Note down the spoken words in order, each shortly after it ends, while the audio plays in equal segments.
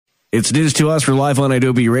It's news to us. We're live on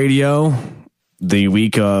Adobe Radio the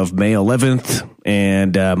week of May 11th.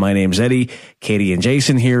 And my name's Eddie. Katie and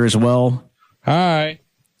Jason here as well. Hi.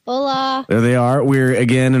 Hola. There they are. We're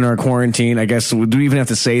again in our quarantine. I guess, do we even have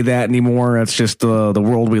to say that anymore? That's just the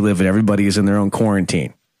world we live in. Everybody is in their own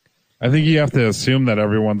quarantine. I think you have to assume that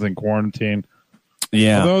everyone's in quarantine.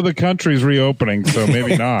 Yeah. Although the country's reopening, so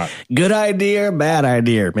maybe not. Good idea, bad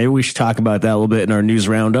idea. Maybe we should talk about that a little bit in our news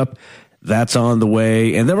roundup. That's on the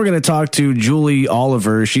way. And then we're going to talk to Julie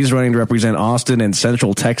Oliver. She's running to represent Austin and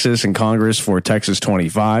Central Texas in Congress for Texas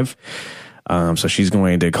 25. So she's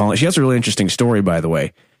going to call it. She has a really interesting story, by the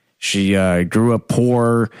way. She grew up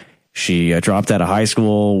poor. She dropped out of high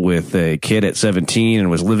school with a kid at 17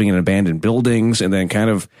 and was living in abandoned buildings, and then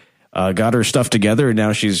kind of got her stuff together. And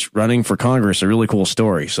now she's running for Congress. A really cool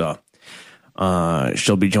story. So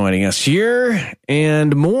she'll be joining us here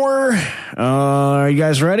and more. Are you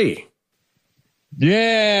guys ready?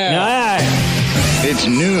 Yeah. It's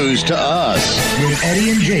news to us with Eddie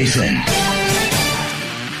and Jason.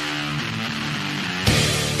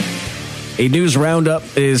 A news roundup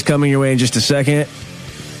is coming your way in just a second.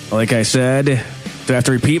 Like I said, do I have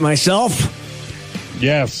to repeat myself?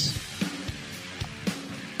 Yes.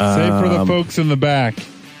 Save for the folks in the back.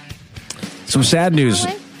 Some sad news.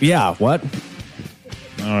 Yeah, what?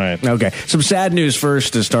 All right. Okay. Some sad news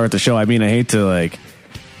first to start the show. I mean, I hate to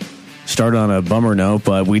start on a bummer note,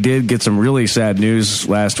 but we did get some really sad news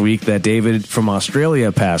last week that David from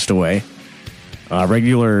Australia passed away. A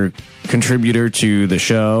regular contributor to the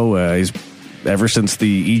show. He's ever since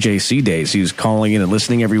the EJC days. He was calling in and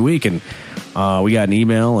listening every week, and we got an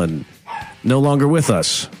email, and no longer with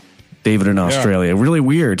us. David in Australia. Yeah. Really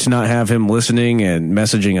weird to not have him listening and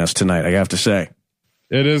messaging us tonight, I have to say.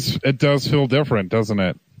 It does feel different, doesn't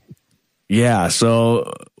it? Yeah,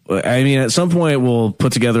 so I mean, at some point we'll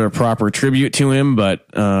put together a proper tribute to him, but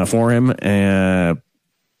for him,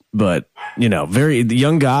 but you know, very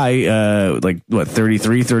young guy,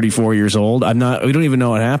 33, 34 years old. We don't even know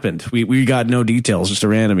what happened. We got no details, just a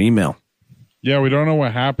random email. Yeah, we don't know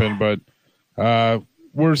what happened, but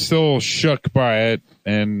we're still shook by it,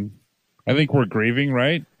 and I think we're grieving,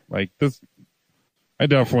 right? Like this, I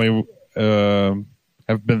definitely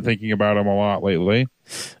have been thinking about him a lot lately.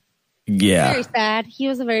 Yeah. Very sad. He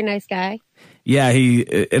was a very nice guy. Yeah, he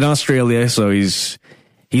in Australia, so he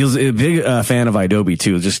was a big fan of Adobe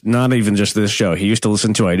too. Just not even just this show. He used to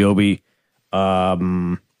listen to Adobe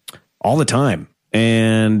all the time,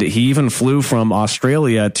 and he even flew from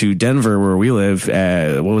Australia to Denver, where we live.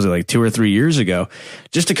 2 or 3 years ago,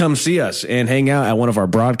 just to come see us and hang out at one of our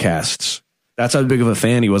broadcasts. That's how big of a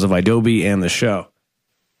fan he was of Adobe and the show.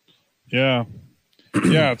 Yeah,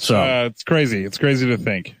 yeah. It's crazy. It's crazy to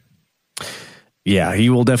think. Yeah, he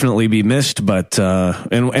will definitely be missed, but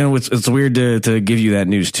and it's weird to give you that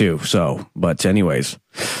news too. So, but anyways,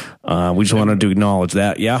 we just wanted to acknowledge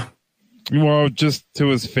that. Yeah. Well, just to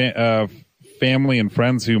his family and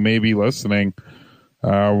friends who may be listening,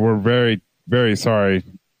 we're very, very sorry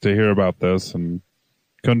to hear about this, and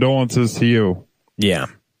condolences to you. Yeah,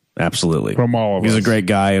 absolutely. From all of us. He's a great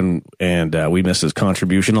guy, and we miss his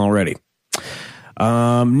contribution already.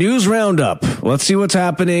 News roundup. Let's see what's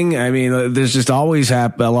happening. I mean, there's just always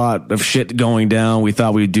a lot of shit going down. We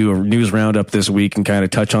thought we'd do a news roundup this week and kind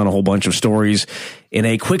of touch on a whole bunch of stories in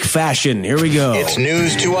a quick fashion. Here we go. It's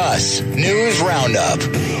news to us. News roundup.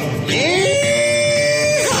 Yeehaw!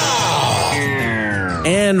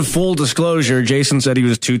 And full disclosure, Jason said he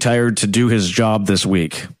was too tired to do his job this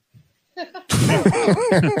week.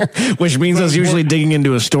 Which means I was usually digging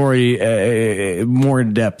into a story more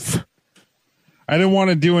in depth. I didn't want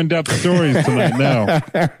to do in-depth stories tonight, no.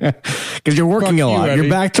 Because you're working a lot. Eddie.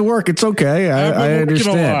 You're back to work. It's okay. I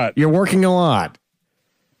understand. A lot. You're working a lot.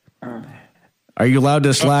 Are you allowed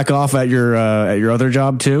to slack off at your other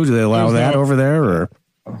job too? Do they allow that over there? Or?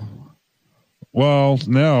 Well,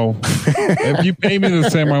 no. If you pay me the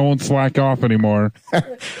same, I won't slack off anymore.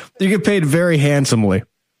 You get paid very handsomely.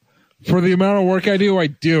 For the amount of work I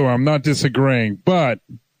do. I'm not disagreeing. But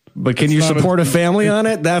can you support a family on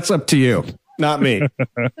it? That's up to you. Not me.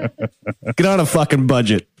 Get on a fucking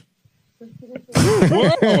budget.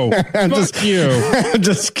 Whoa! Fuck you. I'm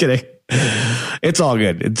just kidding. It's all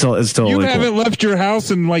good. It's totally. You cool. haven't left your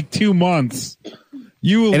house in like 2 months. And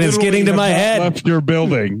it's getting to my head. Left your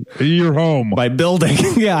building, your home. My building.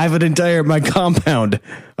 Yeah, I have my compound.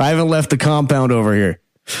 I haven't left the compound over here.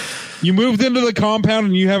 You moved into the compound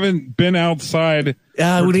and you haven't been outside.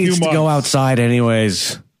 Who needs to go outside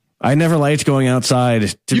anyways? I never liked going outside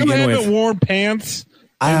to begin with. You haven't worn pants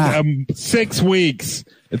in 6 weeks.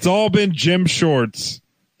 It's all been gym shorts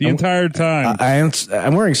the entire time.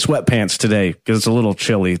 I'm wearing sweatpants today because it's a little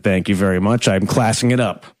chilly. Thank you very much. I'm classing it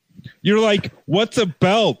up. You're like, what's a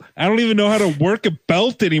belt? I don't even know how to work a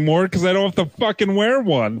belt anymore because I don't have to fucking wear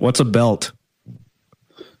one. What's a belt?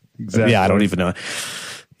 Exactly. Yeah, I don't even know.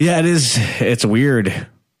 Yeah, it is. It's weird.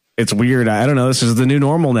 It's weird. I don't know. This is the new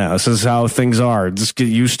normal now. This is how things are. Just get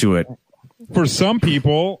used to it. For some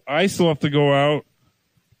people, I still have to go out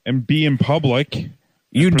and be in public.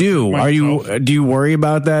 You do. Do you worry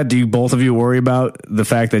about that? Do you both of you worry about the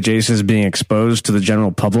fact that Jason is being exposed to the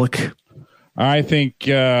general public? I think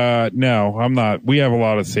no, I'm not. We have a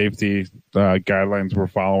lot of safety guidelines we're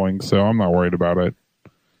following, so I'm not worried about it.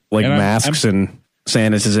 Like and masks and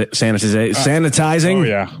sanitizing. Oh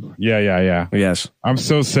yeah. Yes. I'm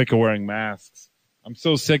so sick of wearing masks. I'm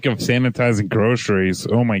so sick of sanitizing groceries.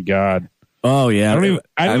 Oh my god. Oh yeah.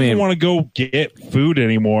 I don't even want to go get food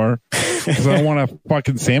anymore because I don't want to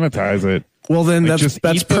fucking sanitize it. Well, then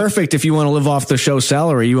that's perfect. If you want to live off the show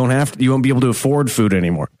salary, you won't be able to afford food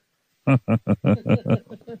anymore.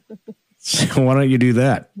 So why don't you do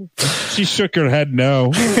that? She shook her head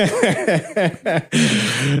no.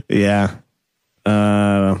 Yeah.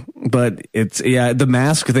 But the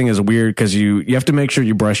mask thing is weird because you have to make sure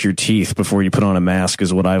you brush your teeth before you put on a mask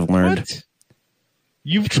is what I've learned. What?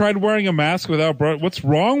 You've tried wearing a mask without what's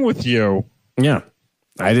wrong with you? Yeah.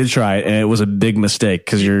 I did try it and it was a big mistake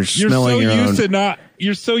because you're smelling your own.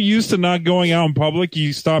 You're so used to not going out in public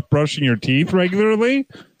you stop brushing your teeth regularly?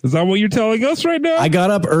 Is that what you're telling us right now? I got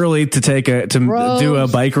up early to do a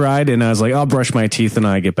bike ride and I was like, I'll brush my teeth and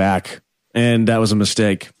I get back. And that was a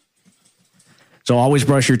mistake. So always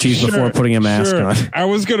brush your teeth before putting a mask on. I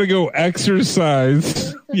was going to go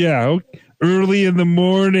exercise. Yeah. Early in the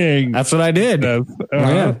morning. That's what I did. That's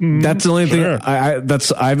the only thing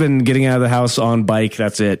I've been getting out of the house on bike.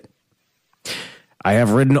 That's it. I have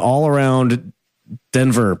ridden all around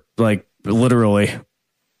Denver, like literally.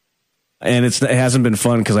 And it hasn't been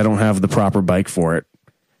fun because I don't have the proper bike for it.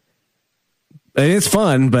 And it's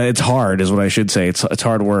fun, but it's hard is what I should say. It's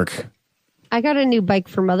hard work. I got a new bike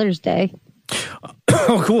for Mother's Day.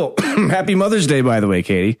 Oh, cool. Happy Mother's Day, by the way,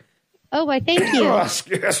 Katie. Oh, I thank you. Oh,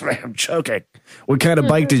 excuse me, I'm choking. What kind of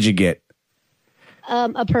bike did you get?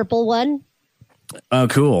 A purple one. Oh,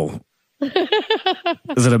 cool.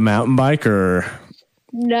 Is it a mountain bike or?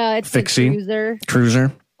 No, it's a cruiser.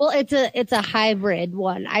 Cruiser? Well, it's a hybrid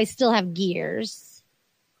one. I still have gears.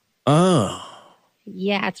 Oh.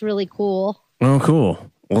 Yeah, it's really cool. Oh,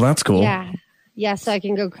 cool. Well, that's cool. Yeah. So I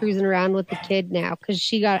can go cruising around with the kid now because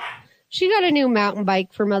she got a new mountain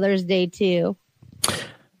bike for Mother's Day too.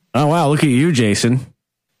 Oh, wow. Look at you, Jason.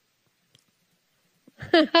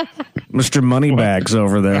 Mr. Moneybags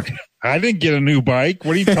over there. I didn't get a new bike.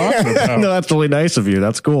 What are you talking about? No, that's really nice of you.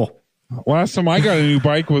 That's cool. Last time I got a new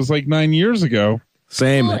bike was like 9 years ago.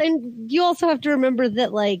 Same. Well, and you also have to remember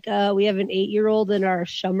that we have an 8-year-old and our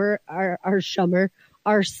summer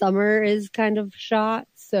is kind of shot.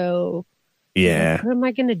 So yeah. What am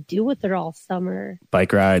I going to do with her all summer?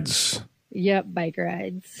 Bike rides. Yep. Bike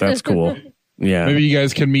rides. That's cool. Yeah. Maybe you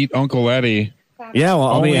guys can meet Uncle Eddie. Yeah, well,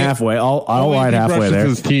 I'll meet halfway. I'll ride halfway there.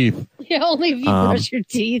 His teeth. Yeah, only if you brush your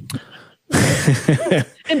teeth.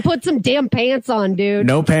 And put some damn pants on, dude.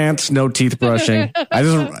 No pants, no teeth brushing. Why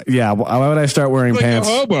would I start wearing pants?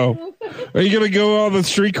 Like a hobo. Are you going to go on the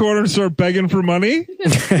street corner and start begging for money?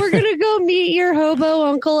 We're going to go meet your hobo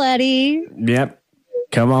Uncle Eddie. Yep.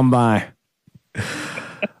 Come on by.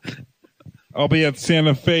 I'll be at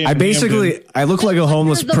Santa Fe. I look like a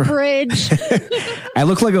homeless bridge. I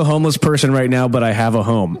look like a homeless person right now, but I have a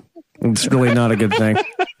home. It's really not a good thing.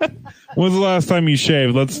 When's the last time you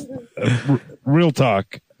shaved? Let's real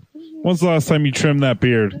talk. When's the last time you trimmed that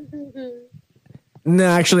beard? No,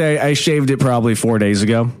 actually, I shaved it probably 4 days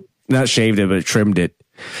ago. Not shaved it, but trimmed it.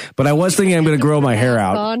 But I was thinking I'm going to grow my hair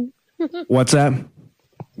out. What's that?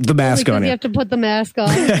 The mask on. You have to put the mask on.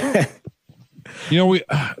 You know,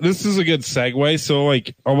 this is a good segue. So,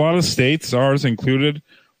 like a lot of states, ours included,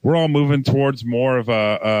 we're all moving towards more of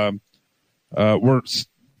where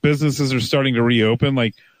businesses are starting to reopen.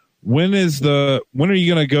 Like, when are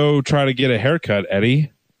you going to go try to get a haircut,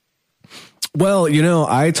 Eddie? Well,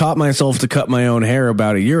 I taught myself to cut my own hair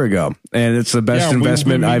about a year ago, and it's the best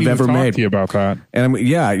investment I've ever made. To you about that, and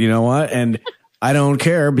you know what? And I don't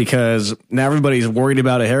care because now everybody's worried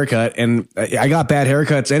about a haircut, and I got bad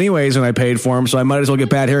haircuts anyways, and I paid for them, so I might as well get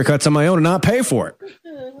bad haircuts on my own and not pay for it.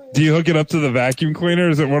 Do you hook it up to the vacuum cleaner?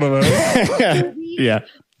 Is it one of those? Yeah.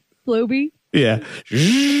 Floby? Yeah.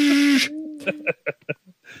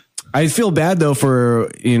 I feel bad though for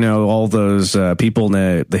all those people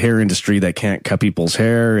in the hair industry that can't cut people's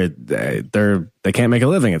hair. They can't make a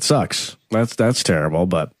living. It sucks. That's terrible.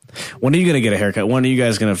 But when are you going to get a haircut? When are you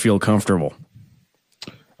guys going to feel comfortable?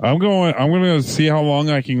 I'm going to see how long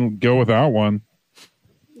I can go without one.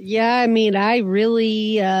 Yeah, I mean, I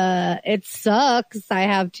really, it sucks. I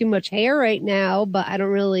have too much hair right now, but I don't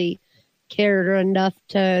really care enough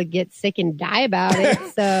to get sick and die about it.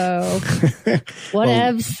 So,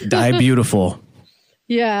 whatevs. Die beautiful.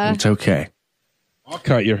 Yeah. It's okay. I'll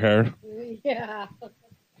cut your hair. Yeah.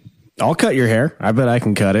 I'll cut your hair. I bet I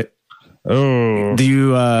can cut it. Oh. Do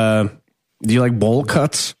you like bowl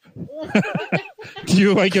cuts? Do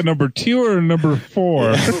you like a number 2 or a number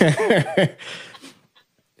 4?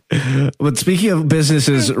 But speaking of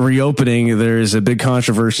businesses reopening, there's a big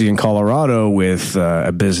controversy in Colorado with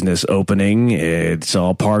a business opening. It's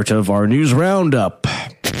all part of our news roundup.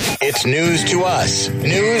 It's news to us.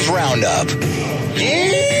 News roundup.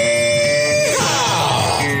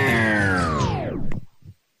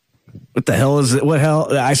 What the hell is it? What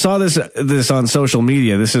hell? I saw this on social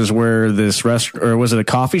media. This is where this restaurant, or was it a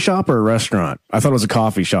coffee shop or a restaurant? I thought it was a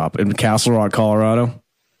coffee shop in Castle Rock, Colorado.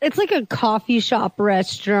 It's like a coffee shop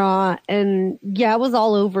restaurant, and yeah, it was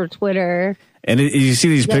all over Twitter. And you see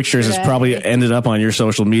these pictures, it's probably ended up on your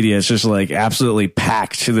social media. It's just like absolutely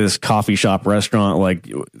packed to this coffee shop restaurant,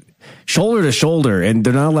 like shoulder to shoulder, and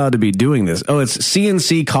they're not allowed to be doing this. Oh, it's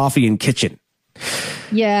CNC Coffee and Kitchen.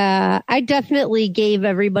 Yeah, I definitely gave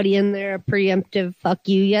everybody in there a preemptive fuck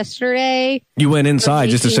you yesterday. You went inside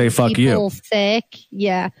just to say fuck you. Sick.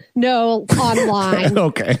 Yeah. No, online.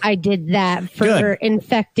 Okay. I did that for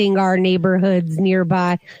infecting our neighborhoods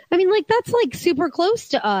nearby. I mean, like, that's like super close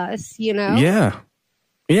to us, Yeah.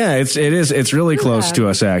 Yeah, it is. It's really close to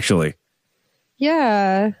us, actually.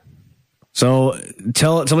 Yeah. So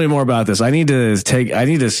tell me more about this. I need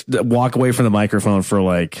to walk away from the microphone for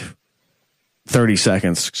like 30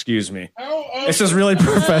 seconds. Excuse me. This is really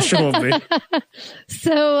professional of me.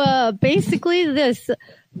 So basically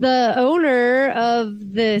the owner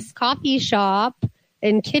of this coffee shop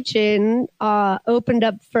and kitchen opened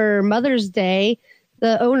up for Mother's Day.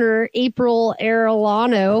 The owner, April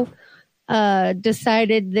Arellano,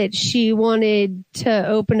 decided that she wanted to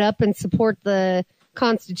open up and support the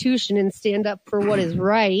Constitution and stand up for what is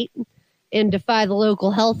right and defy the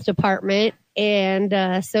local health department.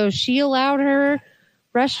 And so she allowed her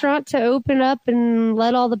restaurant to open up and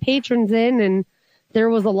let all the patrons in. And there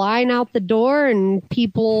was a line out the door and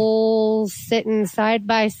people sitting side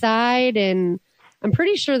by side. And I'm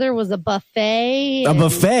pretty sure there was a buffet. A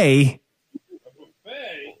buffet?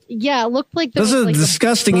 Yeah, it looked like there this was is like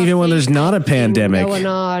disgusting even when there's not a pandemic going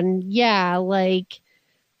on. Yeah, like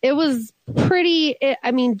it was pretty.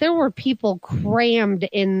 I mean, there were people crammed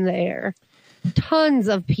in there. Tons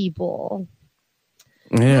of people.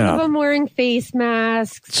 Yeah. None of them wearing face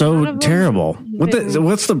masks. So terrible.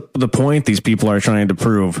 What's the point these people are trying to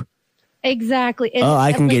prove? Exactly. And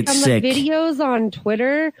I can get sick. The videos on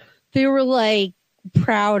Twitter, they were like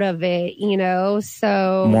proud of it,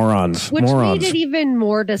 so morons. Which made it even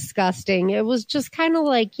more disgusting. It was just kind of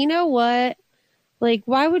like, you know what? Like,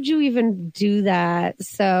 why would you even do that?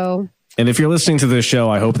 So. And if you're listening to this show,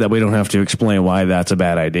 I hope that we don't have to explain why that's a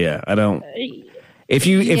bad idea. I don't. If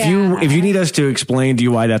you need us to explain to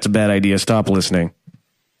you why that's a bad idea, stop listening.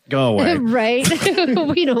 Go away. Right?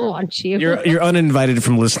 We don't want you. You're uninvited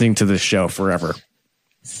from listening to this show forever.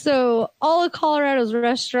 So all of Colorado's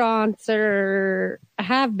restaurants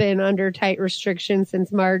have been under tight restrictions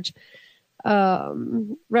since March.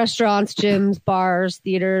 Restaurants, gyms, bars,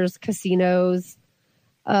 theaters, casinos.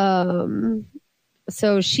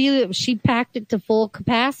 So she packed it to full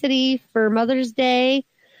capacity for Mother's Day.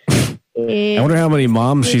 I wonder how many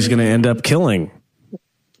moms she's going to end up killing.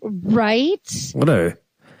 Right? These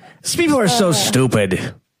people are so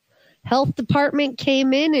stupid. Health department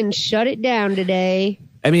came in and shut it down today.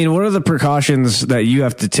 I mean, what are the precautions that you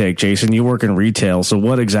have to take, Jason? You work in retail, so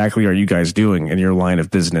what exactly are you guys doing in your line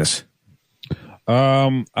of business?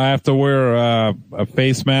 I have to wear a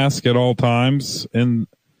face mask at all times in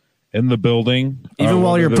the building. Even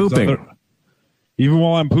while you're pooping? Even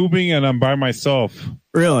while I'm pooping and I'm by myself.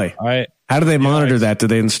 Really? How do they monitor that? Do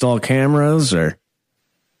they install cameras or?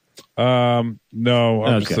 No,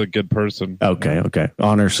 I'm just a good person. Okay.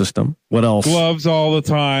 Honor system. What else? Gloves all the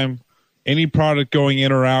time. Any product going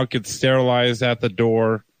in or out gets sterilized at the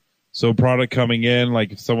door. So product coming in,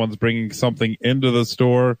 like if someone's bringing something into the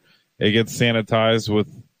store, it gets sanitized with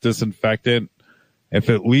disinfectant. If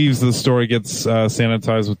it leaves the store, it gets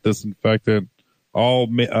sanitized with disinfectant. All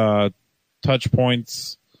touch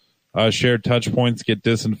points, shared touch points get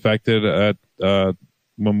disinfected at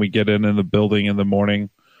when we get in the building in the morning.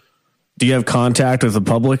 Do you have contact with the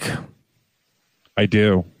public? I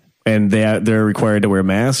do. And they're required to wear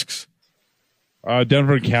masks?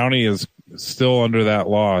 Denver County is still under that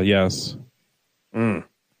law, yes.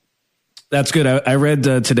 That's good. I read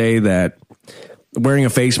today that wearing a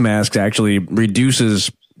face mask actually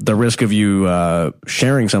reduces the risk of you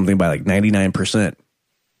sharing something by like 99%.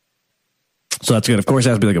 So that's good. Of course, it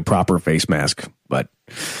has to be like a proper face mask. But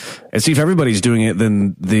and see, if everybody's doing it,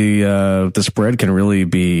 then the spread can really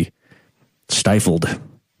be stifled.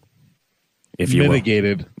 If you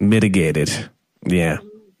mitigated. Mitigated. Yeah.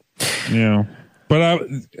 Yeah. But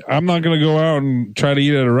I'm not going to go out and try to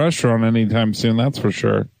eat at a restaurant anytime soon. That's for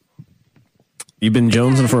sure. You've been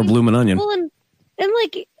jonesing for a bloomin' onion. Well, and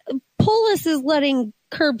like Polis is letting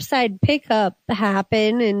curbside pickup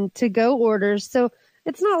happen and to-go orders. So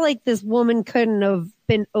it's not like this woman couldn't have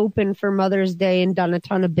been open for Mother's Day and done a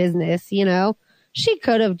ton of business, you know? She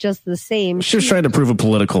could have just the same. She's trying to prove a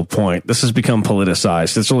political point. This has become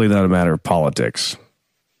politicized. It's really not a matter of politics.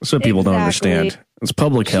 That's what people don't understand. It's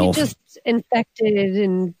public health. She just infected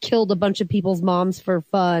and killed a bunch of people's moms for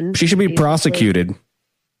fun. She should be prosecuted.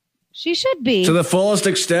 She should be. To the fullest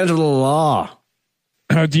extent of the law.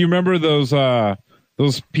 Do you remember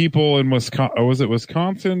those people in Wisconsin? Was it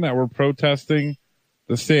Wisconsin that were protesting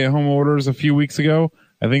the stay-at-home orders a few weeks ago?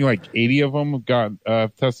 I think like 80 of them got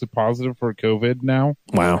tested positive for COVID now.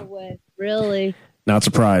 Wow. Really? Not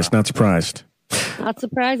surprised. Not surprised. Not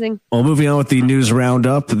surprising. Well, moving on with the news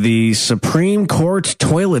roundup, the Supreme Court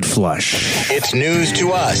toilet flush. It's news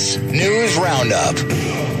to us. News Roundup.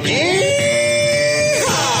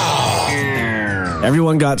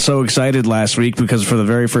 Everyone got so excited last week because for the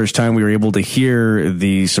very first time we were able to hear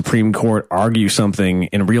the Supreme Court argue something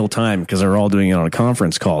in real time because they're all doing it on a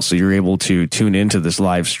conference call. So you're able to tune into this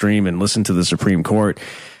live stream and listen to the Supreme Court.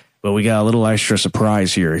 But we got a little extra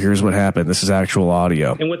surprise here. Here's what happened. This is actual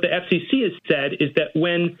audio. And what the FCC has said is that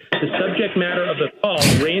when the subject matter of the call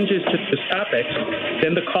ranges to the topics,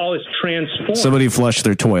 then the call is transformed. Somebody flushed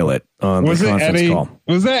their toilet on the conference call.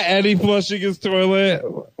 Was that Eddie flushing his toilet?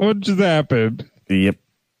 What just happened? Yep.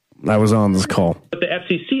 I was on this call. What the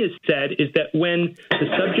FCC has said is that when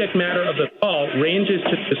the subject matter of the call ranges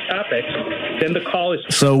to the topics, then the call is...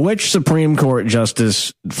 So which Supreme Court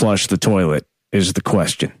justice flushed the toilet is the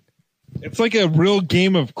question. It's like a real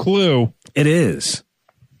game of Clue. It is.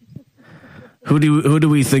 Who do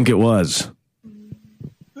we think it was?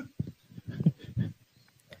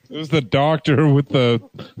 It was the doctor with the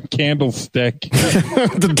candlestick in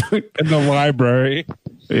the library.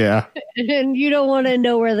 Yeah. And you don't want to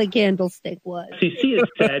know where the candlestick was. FCC has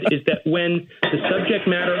said is that when the subject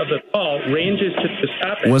matter of the call ranges to the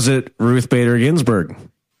topics... Was it Ruth Bader Ginsburg?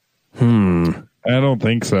 I don't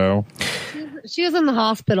think so. She was in the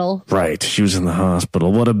hospital. Right. She was in the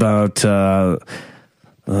hospital. What about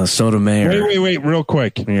Sotomayor? Wait, real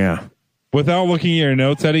quick. Yeah. Without looking at your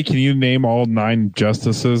notes, Eddie, can you name all 9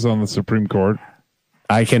 justices on the Supreme Court?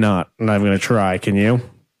 I cannot, and I'm going to try. Can you?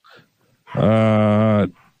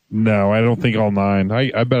 No, I don't think all 9.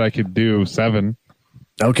 I bet I could do 7.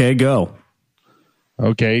 Okay, go.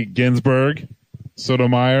 Okay, Ginsburg,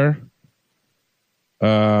 Sotomayor,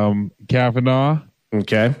 Kavanaugh.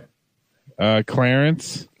 Okay.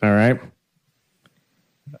 Clarence. All right.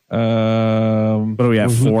 What do we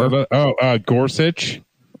have? 4? Gorsuch.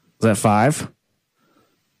 Is that 5?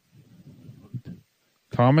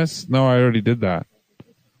 Thomas? No, I already did that.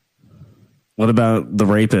 What about the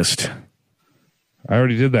rapist? I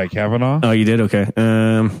already did that. Kavanaugh? Oh, you did? Okay.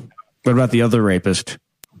 What about the other rapist?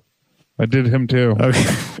 I did him too.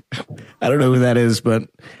 Okay. I don't know who that is, but... Me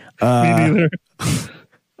neither.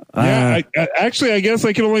 Yeah, I guess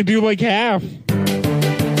I can only do like half.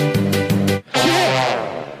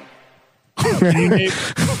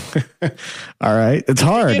 All right. It's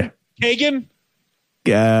hard. Kagan?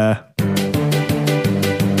 Yeah.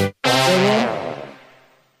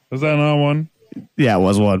 Was that not one? Yeah, it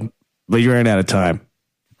was one. But you ran out of time.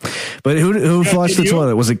 But who flushed the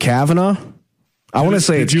toilet? Was it Kavanaugh? I want to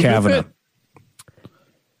say it's Kavanaugh.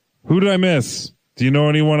 Who did I miss? Do you know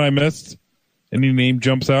anyone I missed? Any name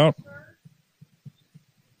jumps out?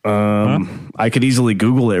 I could easily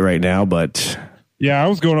Google it right now, but yeah,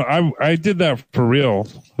 I did that for real.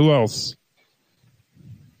 Who else?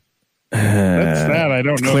 That's that. I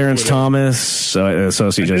don't know. Clarence Thomas,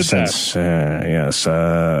 Associate Justice. Yes.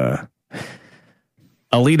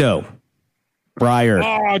 Alito. Breyer.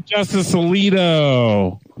 Oh, Justice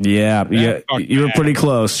Alito. Yeah. You were pretty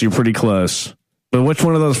close. You're pretty close. But which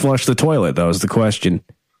one of those flushed the toilet, though, is the question.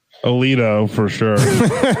 Alito, for sure.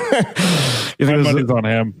 You My think it was- money's on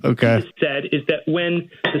him. Okay. said is that when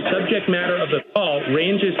the subject matter of the call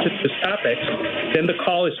ranges to the topics, then the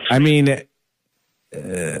call is I mean,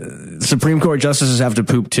 Supreme Court justices have to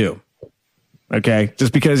poop too. Okay,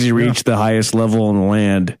 just because you reach the highest level in the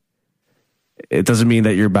land, it doesn't mean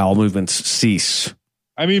that your bowel movements cease.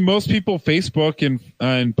 I mean, most people Facebook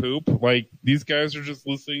and poop. Like, these guys are just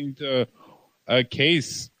listening to a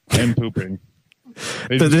case and pooping.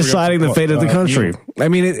 They're deciding the fate of the country. I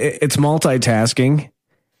mean, it's multitasking.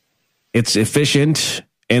 It's efficient,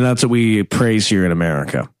 and that's what we praise here in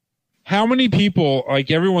America. How many people,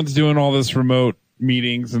 like, everyone's doing all this remote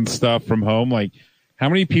meetings and stuff from home. Like, how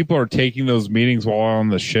many people are taking those meetings while on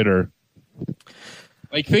the shitter?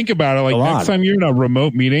 Like, think about it. Like, next time you're in a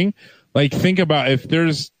remote meeting, like, think about if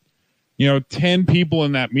there's, 10 people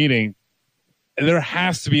in that meeting, there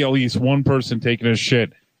has to be at least one person taking a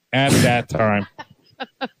shit at that time.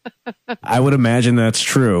 I would imagine that's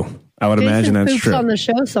true. I would imagine that's poops true. on the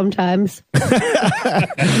show sometimes.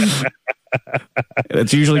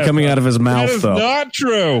 It's usually coming out of his mouth, That is though. not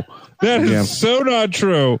true. That is Yeah. so not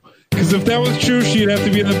true. Because if that was true, she'd have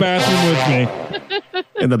to be in the bathroom with me.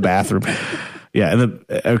 In the bathroom. Yeah.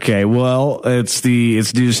 Okay. Well, it's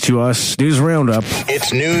news to us. News roundup.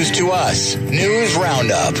 It's news to us. News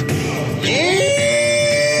Roundup.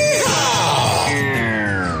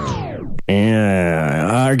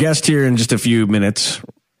 Yeah. Our guest here in just a few minutes.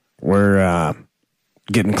 We're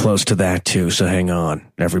getting close to that too. So hang on,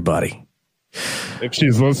 everybody. If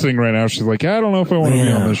she's listening right now, she's like, I don't know if I want to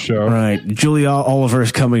be on this show. Right. Julia Oliver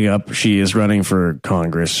is coming up. She is running for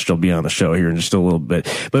Congress. She'll be on the show here in just a little bit.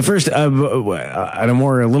 But first, on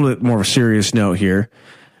a little bit more of a serious note here,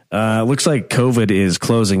 looks like COVID is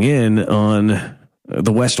closing in on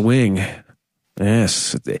the West Wing.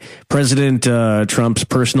 Yes. President Trump's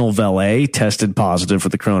personal valet tested positive for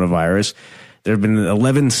the coronavirus. There have been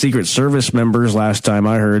 11 Secret Service members last time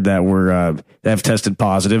I heard that have tested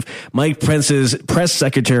positive. Mike Pence's press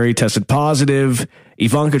secretary tested positive.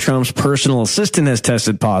 Ivanka Trump's personal assistant has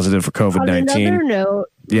tested positive for COVID-19. On another note,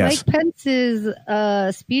 Yes. Mike Pence's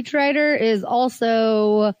speechwriter is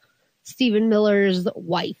also Stephen Miller's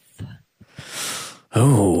wife.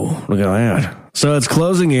 Oh, look at that. So it's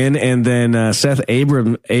closing in, and then Seth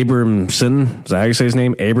Abramson, is that how you say his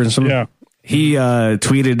name? Abramson? Yeah. He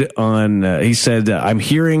tweeted he said, I'm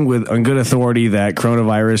hearing on good authority that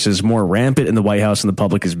coronavirus is more rampant in the White House than the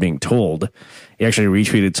public is being told. He actually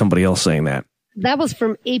retweeted somebody else saying that. That was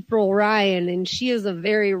from April Ryan, and she is a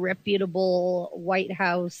very reputable White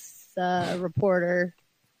House reporter.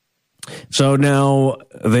 So now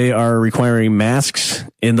they are requiring masks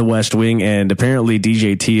in the West Wing, and apparently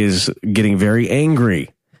DJT is getting very angry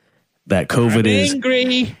that COVID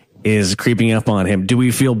is creeping up on him. Do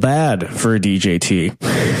we feel bad for DJT?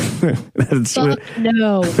 Fuck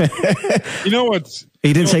no. You know what's...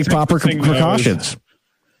 He didn't take what's proper interesting, though, precautions.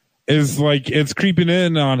 is like it's creeping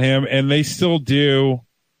in on him, and they still do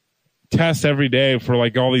tests every day for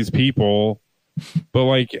like all these people, but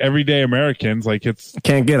like everyday Americans, like it's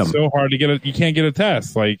Can't get them. so hard to get you can't get a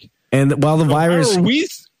test. Like, And while the virus...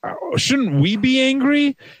 shouldn't we be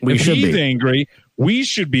angry? We if should he's be. angry, we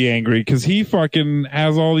should be angry because he fucking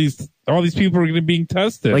has all these people are going to be being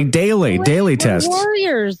tested. Like daily We're tests.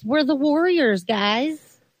 Warriors. We're the warriors, guys.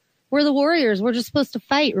 We're the warriors. We're just supposed to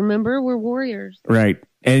fight. Remember, we're warriors. Right.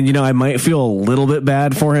 And, I might feel a little bit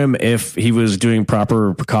bad for him if he was doing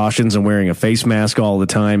proper precautions and wearing a face mask all the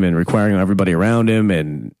time and requiring everybody around him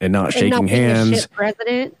and not shaking and not being a hands shit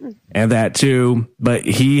president. and that too. But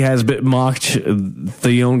he has been mocked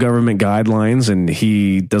the own government guidelines, and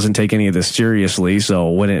he doesn't take any of this seriously.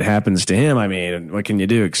 So when it happens to him, I mean, what can you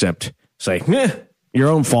do except say, your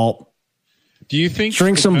own fault. do you think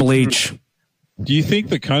Drink the some country- bleach. Do you think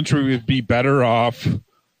the country would be better off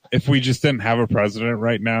if we just didn't have a president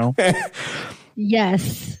right now?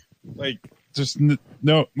 Yes. Like, just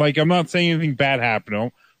no. Like, I'm not saying anything bad happened to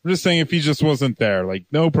him. I'm just saying if he just wasn't there, like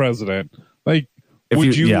no president, like If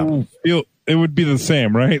would you- you yeah. feel it would be the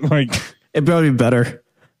same, right? Like, It'd probably be better.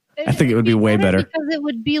 I think it would be way better. because it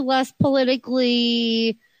would be less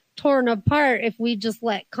politically torn apart if we just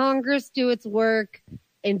let Congress do its work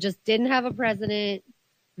and just didn't have a president.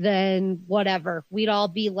 Then whatever, we'd all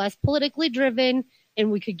be less politically driven,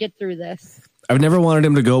 and we could get through this. I've never wanted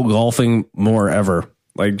him to go golfing more ever.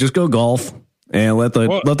 Like, just go golf and let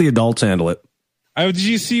the adults handle it. did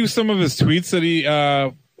you see some of his tweets that he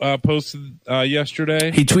posted yesterday?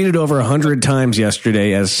 He tweeted over 100 times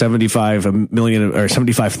yesterday as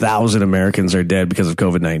 75,000 Americans are dead because of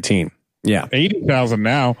COVID-19. Yeah. 80,000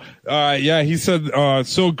 now. Yeah, he said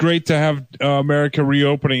so great to have America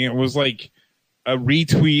reopening. It was like a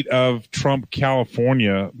retweet of Trump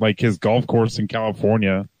California, like his golf course in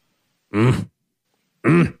California.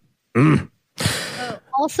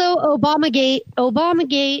 Also, Obamagate.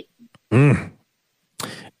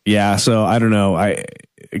 Yeah, so I don't know. I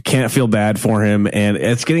can't feel bad for him, and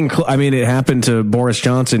it's getting. I mean, it happened to Boris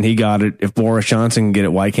Johnson. He got it. If Boris Johnson can get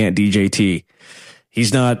it, why can't DJT?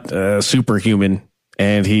 He's not superhuman,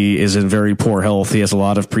 and he is in very poor health. He has a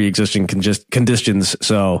lot of pre-existing conditions.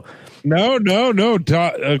 So, no.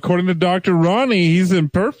 According to Dr. Ronnie, he's in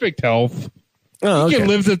perfect health. oh, okay. He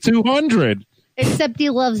lives at 200. Except he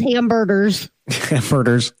loves hamburgers.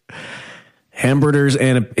 Hamburgers,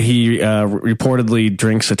 and he reportedly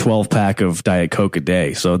drinks a 12-pack of Diet Coke a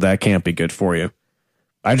day, so that can't be good for you.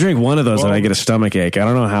 I drink one of those and I get a stomach ache. I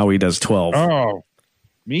don't know how he does 12. Oh,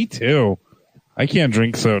 me too. I can't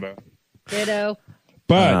drink soda. Ditto.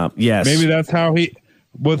 But yes, maybe that's how he,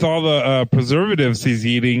 with all the preservatives he's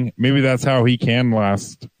eating, maybe that's how he can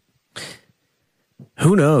last.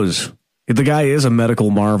 Who knows? The guy is a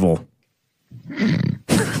medical marvel.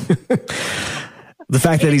 The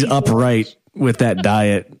fact that he's upright with that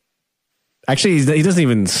diet. Actually, he doesn't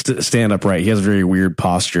even stand upright. He has a very weird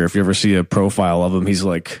posture. If you ever see a profile of him, he's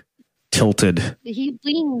like tilted. He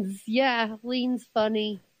leans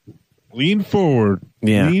funny. Lean forward.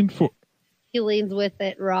 Yeah. He leans with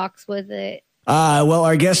it, rocks with it. Well,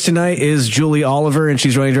 our guest tonight is Julie Oliver, and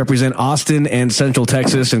she's running to represent Austin and Central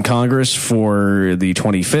Texas in Congress for the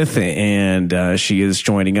 25th, and she is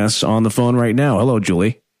joining us on the phone right now. Hello,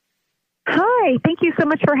 Julie. Hi, thank you so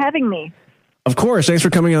much for having me. Of course. Thanks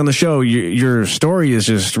for coming on the show. Your story is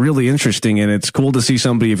just really interesting, and it's cool to see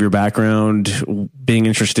somebody of your background being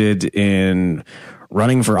interested in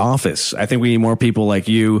running for office. I think we need more people like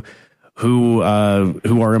you who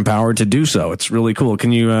are empowered to do so. It's really cool.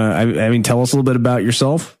 Can you, tell us a little bit about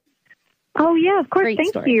yourself? Oh, yeah, of course.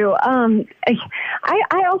 Thank you. I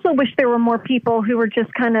also wish there were more people who were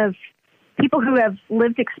just kind of people who have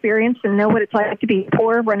lived experience and know what it's like to be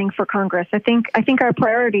poor running for Congress. I think our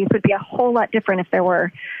priorities would be a whole lot different if there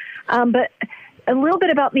were. But a little bit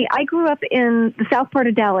about me. I grew up in the south part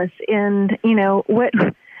of Dallas, and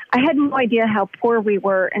I had no idea how poor we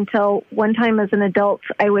were until one time as an adult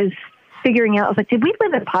I was figuring out, I was like, did we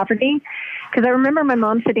live in poverty? Because I remember my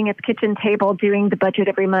mom sitting at the kitchen table doing the budget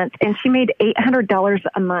every month, and she made $800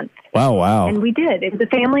 a month. Wow. And we did. It was a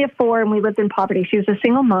family of four, and we lived in poverty. She was a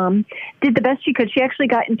single mom, did the best she could. She actually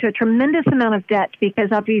got into a tremendous amount of debt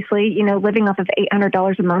because obviously, living off of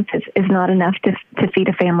 $800 a month is not enough to feed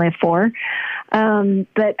a family of four.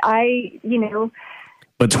 But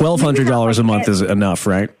But $1,200 a month is enough,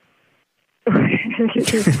 right?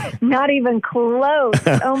 Not even close.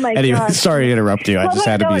 Oh my anyway, God! Sorry to interrupt you. I just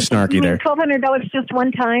had to be snarky there. $1,200 just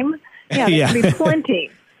one time. Yeah, that would be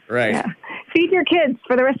plenty. Right. Yeah. Feed your kids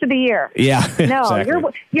for the rest of the year. Yeah. No,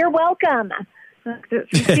 exactly. you're welcome.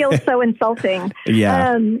 It feels so insulting.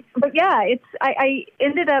 Yeah. But yeah, I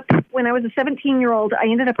ended up, when I was a 17-year-old, I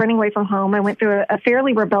ended up running away from home. I went through a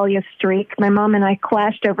fairly rebellious streak. My mom and I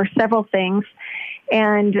clashed over several things,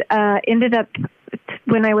 and ended up,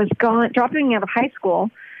 when I was dropping out of high school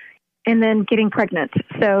and then getting pregnant.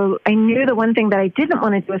 So I knew the one thing that I didn't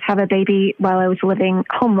want to do was have a baby while I was living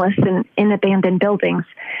homeless and in abandoned buildings.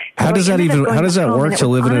 How does that work to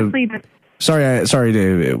live in a... Sorry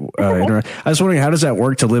to interrupt. I was wondering, how does that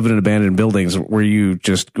work to live in abandoned buildings? Were you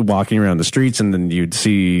just walking around the streets and then you'd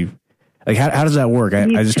see... Like, how does that work? I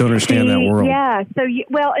just don't understand that world. Yeah. So,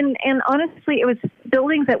 and honestly, it was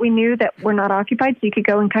buildings that we knew that were not occupied. So you could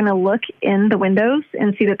go and kind of look in the windows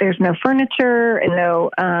and see that there's no furniture and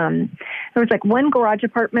no, there was like one garage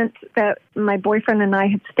apartment that my boyfriend and I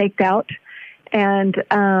had staked out. And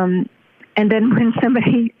then when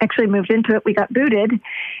somebody actually moved into it, we got booted,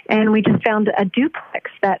 and we just found a duplex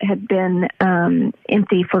that had been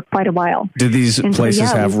empty for quite a while. Did these places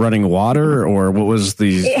have running water, or what was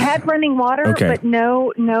the... It had running water, but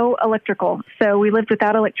no electrical. So we lived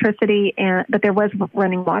without electricity, but there was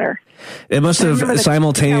running water. It must have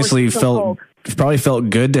simultaneously probably felt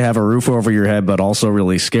good to have a roof over your head, but also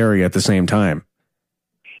really scary at the same time.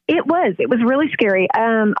 It was really scary.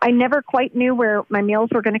 I never quite knew where my meals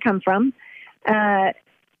were going to come from. I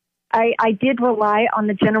did rely on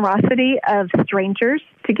the generosity of strangers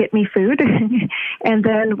to get me food. And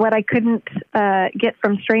then what I couldn't get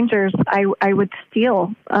from strangers, I would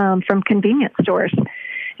steal from convenience stores.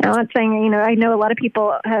 Now, I'm not saying, I know a lot of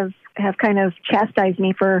people have kind of chastised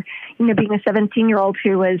me for, being a 17-year-old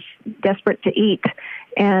who was desperate to eat.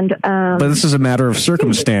 But this is a matter of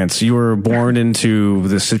circumstance. You were born into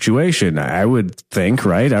this situation, I would think,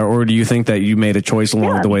 right? Or do you think that you made a choice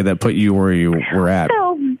along the way that put you where you were at?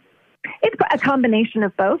 It's a combination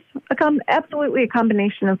of both. Absolutely a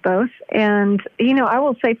combination of both. And, I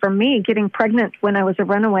will say for me, getting pregnant when I was a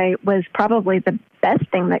runaway was probably the best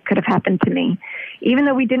thing that could have happened to me. Even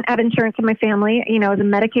though we didn't have insurance in my family, I was a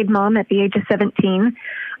Medicaid mom at the age of 17.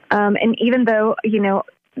 And even though,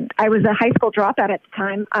 I was a high school dropout at the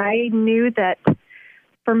time, I knew that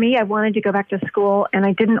for me, I wanted to go back to school, and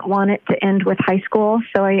I didn't want it to end with high school.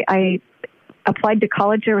 So I applied to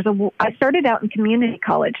college. I started out in community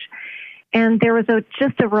college, and there was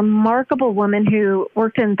just a remarkable woman who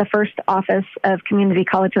worked in the first office of community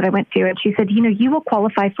college that I went to, and she said, you will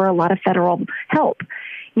qualify for a lot of federal help.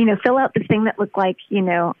 Fill out this thing that looked like,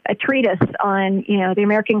 a treatise on, the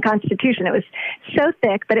American Constitution. It was so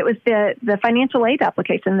thick, but it was the financial aid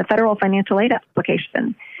application, the federal financial aid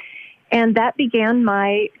application. And that began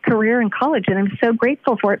my career in college, and I'm so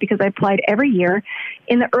grateful for it because I applied every year.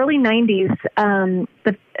 In the early 90s,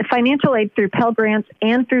 the financial aid through Pell Grants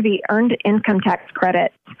and through the Earned Income Tax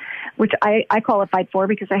Credit, which I qualified for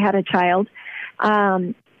because I had a child,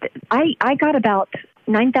 I got about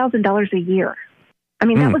 $9,000 a year. I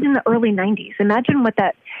mean, that was in the early 90s. Imagine what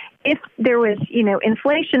that, if there was,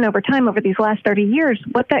 inflation over time over these last 30 years,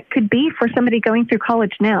 what that could be for somebody going through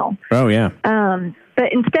college now. Oh, yeah.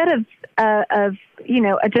 But instead of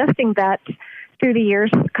adjusting that through the years,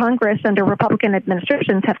 Congress under Republican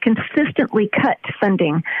administrations have consistently cut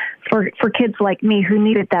funding for kids like me who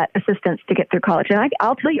needed that assistance to get through college. And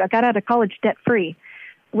I'll tell you, I got out of college debt-free,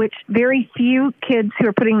 which very few kids who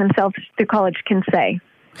are putting themselves through college can say.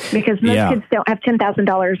 Because most kids don't have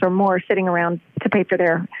 $10,000 or more sitting around to pay for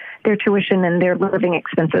their tuition and their living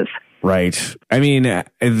expenses. Right. I mean,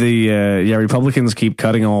 Republicans keep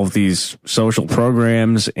cutting all of these social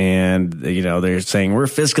programs, and they're saying we're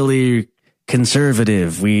fiscally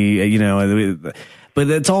conservative. But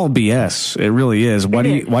it's all BS. It really is. Why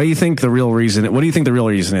do you think the real reason? What do you think the real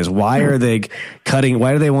reason is? Why are they cutting?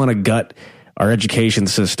 Why do they want to gut our education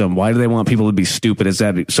system? Why do they want people to be stupid? Is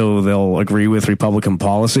that so they'll agree with Republican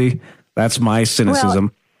policy? That's my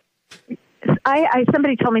cynicism. Well,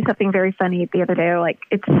 somebody told me something very funny the other day. They're like,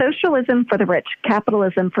 it's socialism for the rich,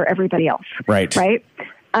 capitalism for everybody else. Right. Right.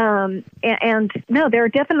 And no, there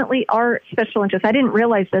definitely are special interests. I didn't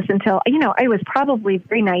realize this until, I was probably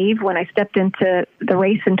very naive when I stepped into the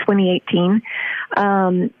race in 2018.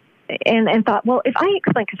 And thought, well, if I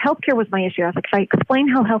explain, because healthcare was my issue, I was like, if I explain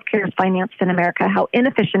how healthcare is financed in America, how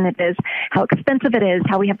inefficient it is, how expensive it is,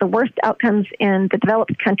 how we have the worst outcomes in the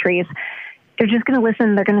developed countries, they're just going to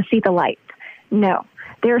listen. They're going to see the light. No.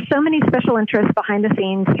 There are so many special interests behind the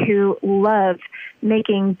scenes who love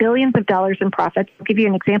making billions of dollars in profits. I'll give you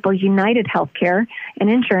an example. United Healthcare, an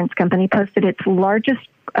insurance company, posted its largest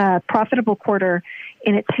profitable quarter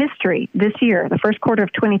in its history this year, the first quarter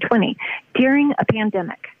of 2020, during a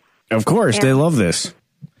pandemic. Of course, they love this.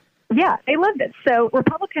 Yeah, they love this. So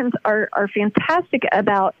Republicans are fantastic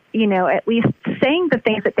about, at least saying the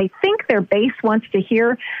things that they think their base wants to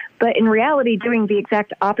hear, but in reality doing the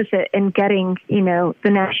exact opposite and getting, the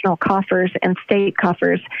national coffers and state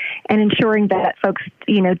coffers and ensuring that folks,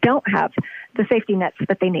 don't have the safety nets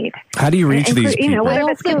that they need. How do you reach these people? Whether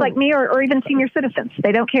it's kids like me or even senior citizens,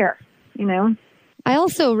 they don't care, I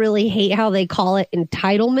also really hate how they call it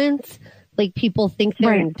entitlements. Like people think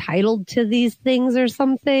they're entitled to these things or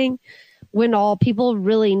something, when all people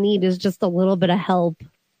really need is just a little bit of help.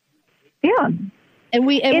 Yeah, and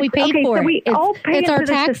we pay for it. It's our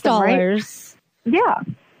tax system, dollars. Right?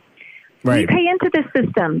 Yeah, right. We pay into this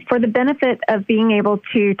system for the benefit of being able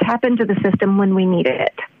to tap into the system when we need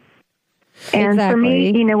it. And for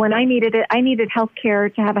me, when I needed it, I needed health care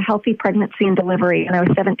to have a healthy pregnancy and delivery, and I was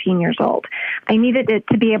 17 years old. I needed it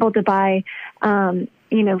to be able to buy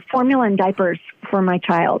formula and diapers for my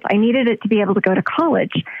child. I needed it to be able to go to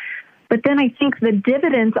college. But then I think the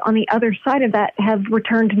dividends on the other side of that have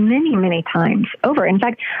returned many, many times over. In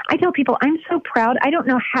fact, I tell people I'm so proud. I don't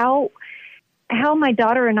know how my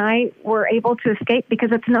daughter and I were able to escape, because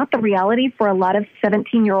it's not the reality for a lot of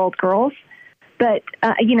 17-year-old girls. But,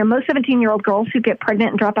 most 17-year-old girls who get pregnant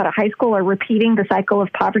and drop out of high school are repeating the cycle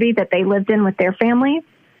of poverty that they lived in with their family.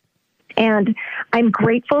 And I'm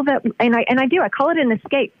grateful that, and I call it an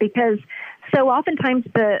escape, because so oftentimes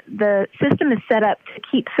the system is set up to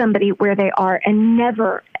keep somebody where they are and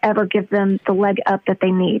never, ever give them the leg up that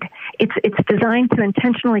they need. It's designed to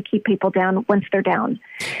intentionally keep people down once they're down.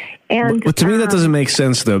 And to me, that doesn't make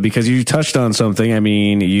sense, though, because you touched on something. I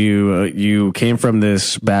mean, you came from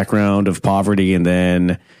this background of poverty, and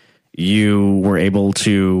then you were able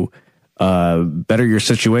to better your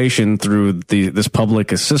situation through this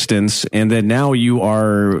public assistance, and then now you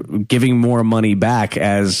are giving more money back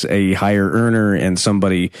as a higher earner and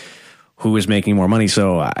somebody who is making more money.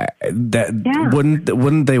 So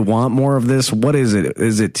wouldn't they want more of this? What is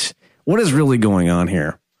it? What is really going on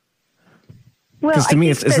here? Well, because to me,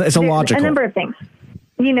 it's illogical. A number of things.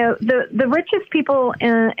 You know, the richest people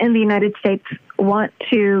in the United States want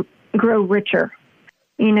to grow richer.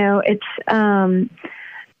 You know,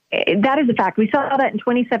 that is a fact. We saw that in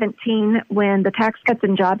 2017 when the Tax Cuts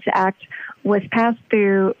and Jobs Act was passed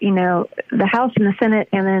through, you know, the House and the Senate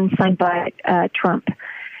and then signed by Trump.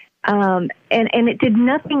 And it did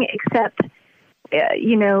nothing except,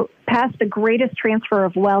 you know, pass the greatest transfer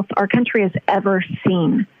of wealth our country has ever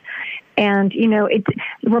seen. And, you know,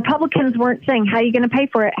 Republicans weren't saying, how are you going to pay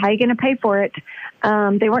for it? How are you going to pay for it?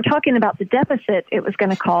 They weren't talking about the deficit it was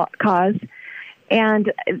going to cause.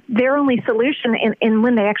 And their only solution, and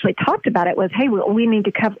when they actually talked about it, was, hey, we need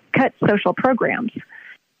to cut social programs.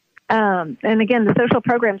 And again, the social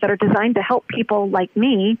programs that are designed to help people like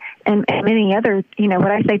me and many other, you know,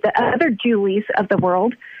 what I say, the other Julies of the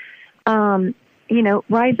world, you know,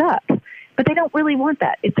 rise up. But they don't really want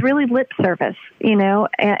that. It's really lip service, you know,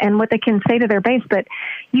 and what they can say to their base. But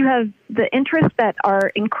you have the interests that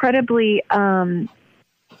are incredibly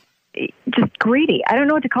just greedy. I don't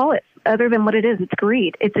know what to call it other than what it is. It's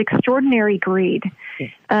greed. It's extraordinary greed.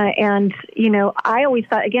 And, you know, I always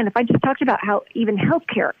thought, again, if I just talked about how even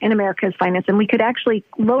healthcare in America is financed and we could actually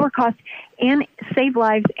lower costs and save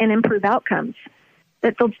lives and improve outcomes,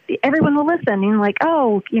 that everyone will listen and like,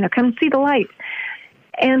 oh, you know, come see the light.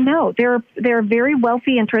 And no, there are very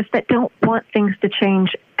wealthy interests that don't want things to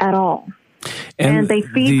change at all. And they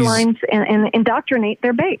feed lines and indoctrinate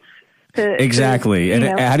their base. Exactly.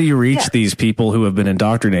 And how do you reach these people who have been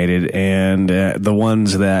indoctrinated and the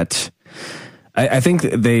ones that I think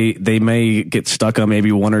they may get stuck on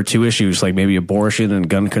maybe one or two issues, like maybe abortion and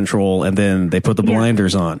gun control, and then they put the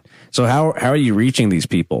blinders on. So how are you reaching these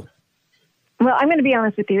people? Well, I'm going to be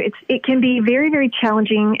honest with you. It can be very, very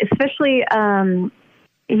challenging, especially,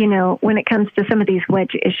 you know, when it comes to some of these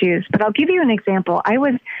wedge issues. But I'll give you an example.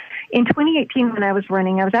 In 2018, when I was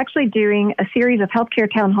running, I was actually doing a series of healthcare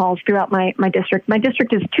town halls throughout my district. My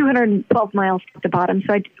district is 212 miles at the bottom,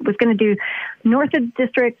 so I was going to do north of the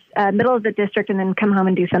district, middle of the district, and then come home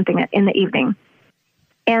and do something in the evening.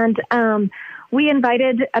 And we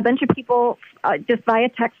invited a bunch of people just via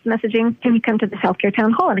text messaging, can you come to this healthcare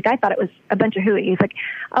town hall? And the guy thought it was a bunch of hooey. He's like,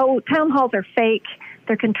 oh, town halls are fake.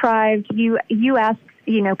 They're contrived. You ask,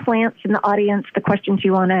 you know, plants in the audience the questions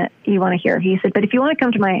you want to hear. He said, but if you want to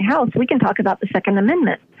come to my house, we can talk about the Second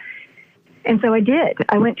Amendment. And so I did.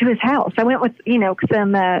 I went to his house. I went with, you know,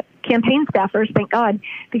 some campaign staffers, thank God,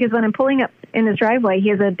 because when I'm pulling up in his driveway, he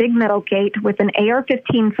has a big metal gate with an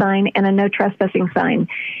AR-15 sign and a no trespassing sign.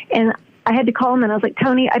 And I had to call him and I was like,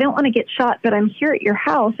 Tony, I don't want to get shot, but I'm here at your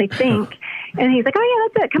house, I think. And he's like, oh yeah,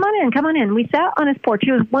 that's it. Come on in. We sat on his porch.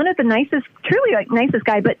 He was one of the nicest, truly like nicest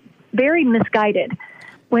guy, but very misguided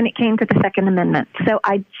when it came to the Second Amendment. So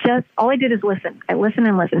all I did is listen. I listened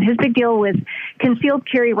and listened. His big deal was concealed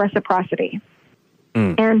carry reciprocity.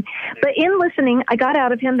 But in listening, I got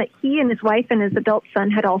out of him that he and his wife and his adult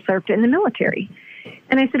son had all served in the military.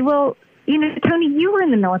 And I said, well, you know, Tony, you were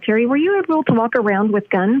in the military. Were you able to walk around with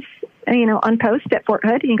guns, you know, on post at Fort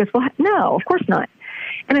Hood? And he goes, well, no, of course not.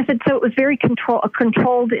 And I said, so it was a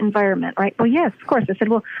controlled environment, right? Well, yes, of course. I said,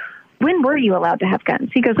 well, when were you allowed to have guns?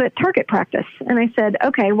 He goes, at target practice. And I said,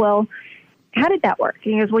 okay, well, how did that work?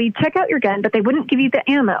 And he goes, well, you check out your gun, but they wouldn't give you the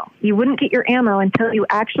ammo. You wouldn't get your ammo until you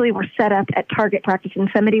actually were set up at target practice and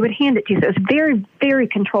somebody would hand it to you. So it was a very, very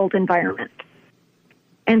controlled environment.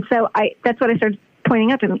 And so that's what I started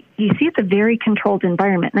pointing out to him. You see, it's a very controlled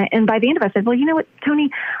environment. And by the end of it, I said, well, you know what, Tony,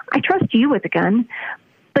 I trust you with a gun.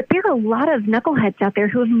 But there are a lot of knuckleheads out there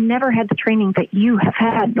who have never had the training that you have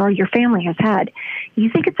had, nor your family has had. You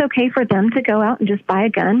think it's okay for them to go out and just buy a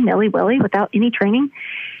gun, nilly-willy, without any training?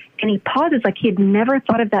 And he pauses like he had never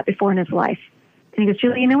thought of that before in his life. And he goes,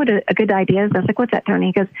 Julie, you know what a good idea is? I was like, what's that, Tony?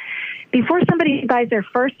 He goes, before somebody buys their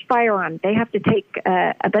first firearm, they have to take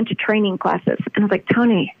a bunch of training classes. And I was like,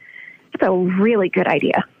 Tony, that's a really good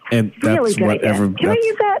idea. And really good idea. Can I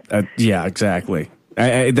use that? Yeah, exactly.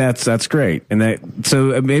 That's great. And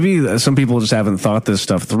so maybe some people just haven't thought this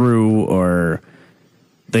stuff through, or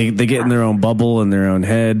they get in their own bubble in their own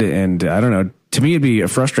head. And I don't know, to me, it'd be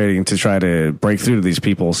frustrating to try to break through to these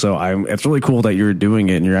people. So it's really cool that you're doing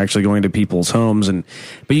it and you're actually going to people's homes.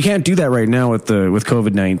 But you can't do that right now with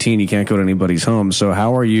COVID-19. You can't go to anybody's home. So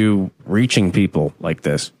how are you reaching people like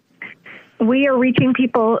this? We are reaching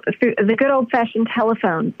people through the good old-fashioned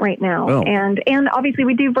telephone right now. Oh. And obviously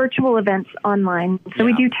we do virtual events online. So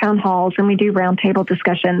we do town halls and we do roundtable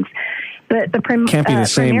discussions. But Can't be the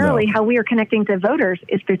same, primarily though. how we are connecting to voters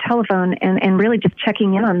is through telephone and really just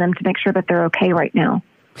checking in on them to make sure that they're okay right now.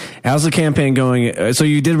 How's the campaign going? So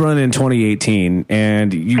you did run in 2018,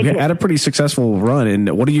 and you had a pretty successful run.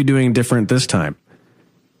 And what are you doing different this time?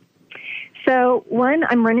 So, one,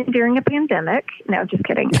 I'm running during a pandemic. No, just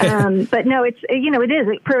kidding. But no, it is.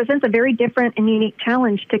 It presents a very different and unique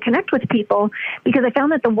challenge to connect with people, because I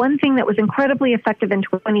found that the one thing that was incredibly effective in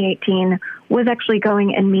 2018 was actually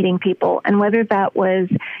going and meeting people. And whether that was,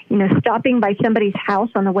 stopping by somebody's house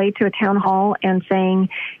on the way to a town hall and saying,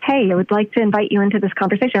 hey, I would like to invite you into this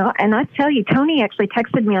conversation. And I tell you, Tony actually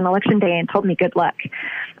texted me on Election Day and told me good luck.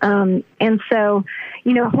 And so,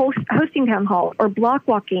 hosting town hall or block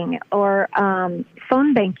walking or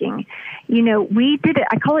phone banking, we did it.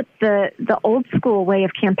 I call it the old school way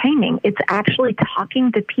of campaigning. It's actually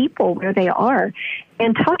talking to people where they are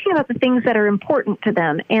and talking about the things that are important to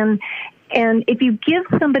them. And if you give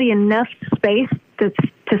somebody enough space to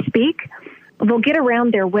speak, they'll get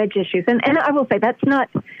around their wedge issues. And I will say that's not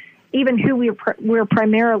even who we're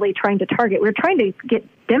primarily trying to target. We're trying to get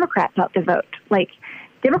Democrats out to vote. Like,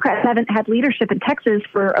 Democrats haven't had leadership in Texas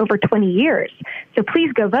for over 20 years. So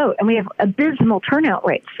please go vote. And we have abysmal turnout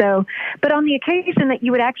rates. So, but on the occasion that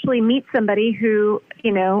you would actually meet somebody who,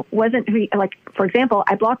 wasn't like, for example,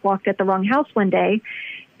 I block walked at the wrong house one day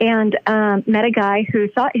and met a guy who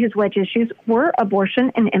thought his wedge issues were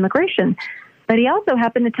abortion and immigration. But he also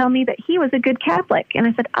happened to tell me that he was a good Catholic. And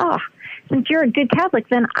I said, since you're a good Catholic,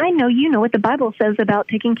 then I know you know what the Bible says about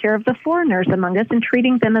taking care of the foreigners among us and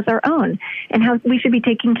treating them as our own, and how we should be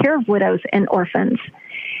taking care of widows and orphans.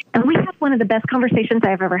 And we had one of the best conversations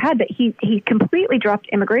I've ever had, that he completely dropped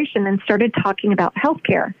immigration and started talking about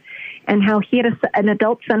healthcare and how he had an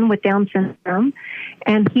adult son with Down syndrome,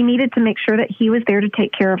 and he needed to make sure that he was there to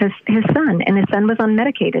take care of his son, and his son was on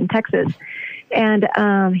Medicaid in Texas. And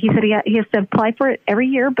he said he has to apply for it every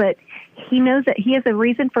year, but he knows that he has a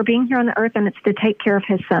reason for being here on the earth, and it's to take care of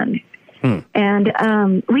his son.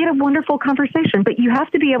 And we had a wonderful conversation, but you have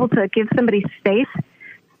to be able to give somebody space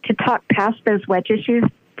to talk past those wedge issues,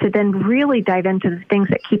 to then really dive into the things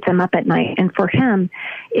that keep them up at night. And for him,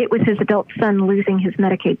 it was his adult son losing his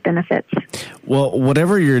Medicaid benefits. Well,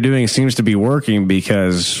 whatever you're doing seems to be working,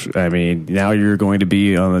 because, now you're going to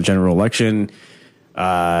be on the general election,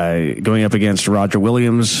 going up against Roger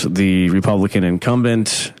Williams, the Republican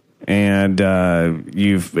incumbent. And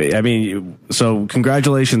so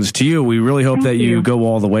congratulations to you. We really hope that you go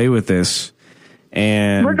all the way with this.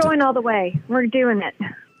 And we're going all the way. We're doing it.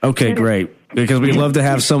 Okay, great. Because we'd love to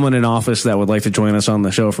have someone in office that would like to join us on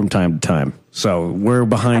the show from time to time. So we're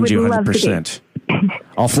behind you 100%.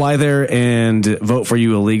 I'll fly there and vote for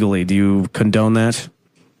you illegally. Do you condone that?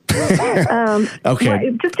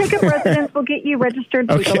 Okay. Just take up residence. We'll get you registered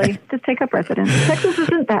legally. Okay. Just take up residence. Texas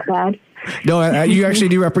isn't that bad. No, you actually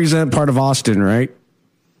do represent part of Austin, right?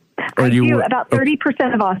 Or I do, about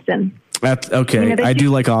 30% of Austin. Okay. I do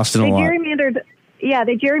like Austin a lot.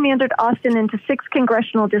 They gerrymandered Austin into 6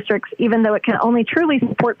 congressional districts, even though it can only truly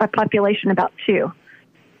support by population about 2.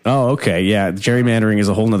 Oh, okay. Yeah. Gerrymandering is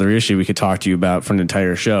a whole nother issue we could talk to you about for an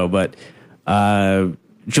entire show. But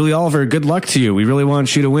Julie Oliver, good luck to you. We really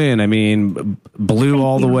want you to win. Blue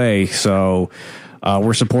all the way. So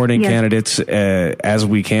we're supporting candidates as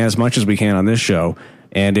much as we can on this show.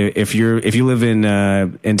 And if you live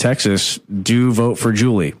in Texas, do vote for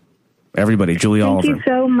Julie. Everybody, Julie Oliver. Thank you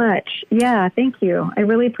so much. Yeah, thank you. I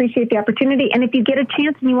really appreciate the opportunity. And if you get a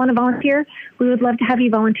chance and you want to volunteer, we would love to have you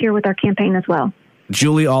volunteer with our campaign as well.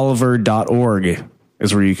 JulieOliver.org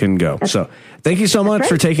is where you can go. So thank you so much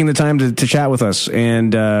for taking the time to chat with us.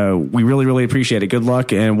 And we really, really appreciate it. Good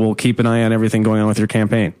luck, and we'll keep an eye on everything going on with your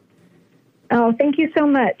campaign. Oh, thank you so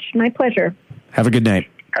much. My pleasure. Have a good night.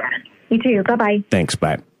 You too. Bye-bye. Thanks.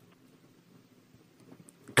 Bye.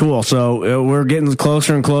 Cool. So we're getting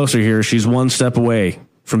closer and closer here. She's one step away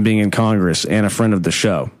from being in Congress and a friend of the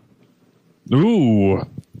show. Ooh.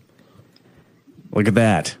 Look at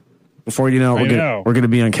that. Before you know it, we're going to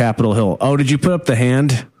be on Capitol Hill. Oh, did you put up the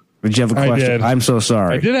hand? Did you have a question? I did. I'm so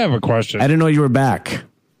sorry. I did have a question. I didn't know you were back.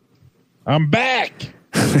 I'm back.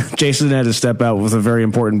 Jason had to step out with a very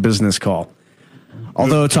important business call.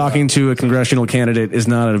 Although talking to a congressional candidate is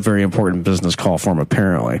not a very important business call for him,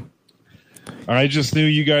 apparently. I just knew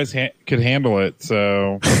you guys could handle it,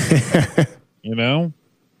 so you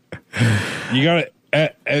got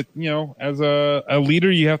to, as a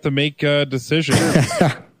leader, you have to make a decision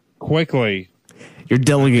quickly. You're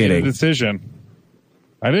delegating a decision.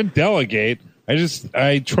 I didn't delegate.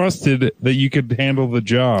 I trusted that you could handle the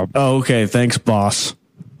job. Oh, okay. Thanks, boss.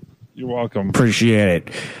 You're welcome. Appreciate it.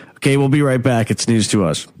 Okay, we'll be right back. It's news to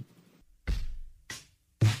us.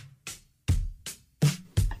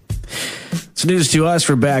 It's news to us.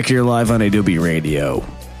 We're back here live on Adobe Radio.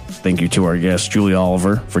 Thank you to our guest, Julie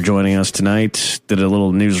Oliver, for joining us tonight. Did a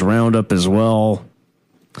little news roundup as well.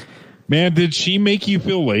 Man, did she make you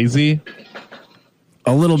feel lazy?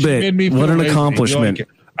 A little bit. What an accomplishment. Like,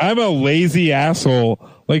 I'm a lazy asshole.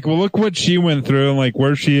 Like, well, look what she went through and like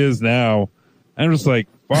where she is now. I'm just like,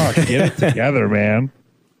 fuck, get it together, man.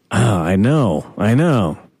 Oh, I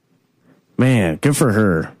know. Man, good for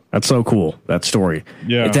her. That's so cool, that story.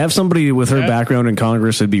 Yeah. To have somebody with her background in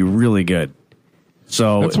Congress would be really good.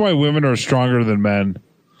 So that's why women are stronger than men.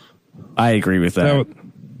 I agree with that.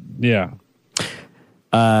 Yeah.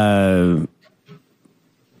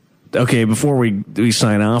 Okay, before we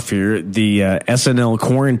sign off here, the SNL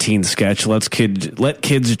quarantine sketch, Let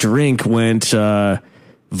Kids Drink, went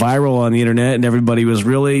viral on the internet, and everybody was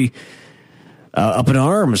really up in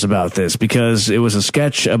arms about this because it was a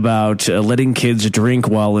sketch about letting kids drink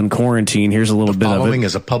while in quarantine. Here's a little bit of it. Following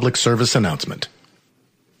is a public service announcement.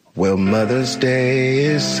 Well, Mother's Day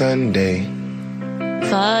is Sunday.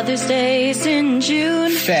 Father's Day's in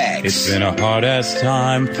June. Facts. It's been a hard-ass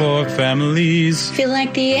time for families. Feel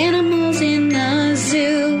like the animals in the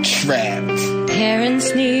zoo. Trapped.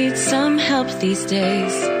 Parents need some help these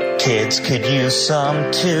days. Kids could use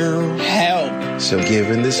some too. Help. So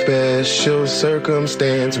given this special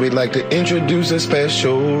circumstance, we'd like to introduce a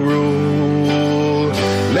special rule.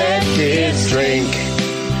 Let kids drink.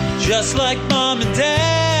 Just like mom and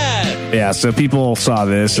dad. Yeah, so people saw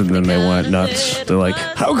this and then they went nuts. They're like,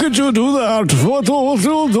 how could you do that? What are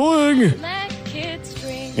you doing?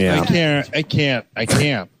 Yeah. I can't. I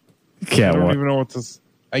don't even know what to...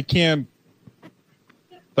 I can't...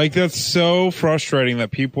 Like, that's so frustrating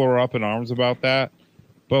that people are up in arms about that.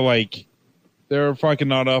 But, like, they're fucking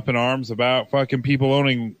not up in arms about fucking people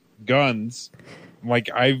owning guns. Like,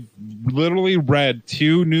 I've literally read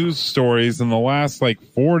 2 news stories in the last,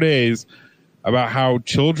 4 days about how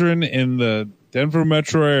children in the Denver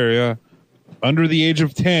metro area under the age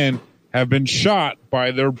of 10 have been shot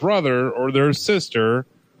by their brother or their sister.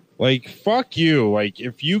 Like, fuck you. Like,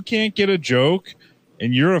 if you can't get a joke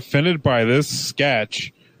and you're offended by this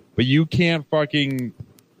sketch, but you can't fucking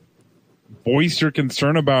voice your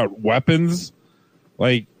concern about weapons,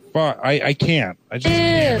 like, fuck, I can't. I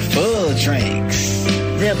just full drinks.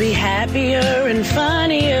 They'll be happier and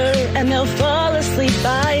funnier, and they'll fall asleep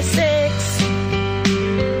by 6.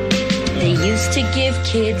 They used to give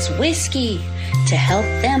kids whiskey to help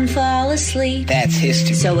them fall asleep. That's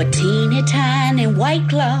history. So a teeny tiny White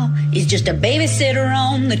Claw is just a babysitter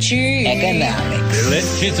on the cheap. Economics. They let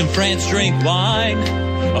kids in France drink wine,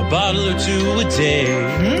 a bottle or 2 a day.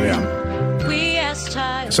 Yeah.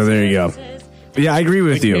 So there you go. Yeah, I agree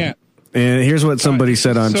with you. And here's what somebody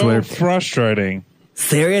said on Twitter. Frustrating.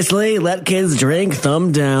 Seriously, let kids drink,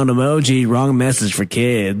 thumb down emoji, wrong message for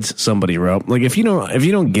kids. Somebody wrote. Like, if you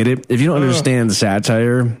don't get it, if you don't understand the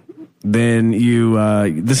satire, then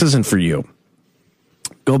this isn't for you.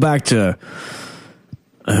 Go back to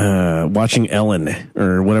watching Ellen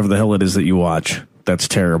or whatever the hell it is that you watch. That's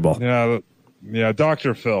terrible. Yeah,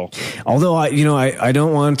 Dr. Phil. Although I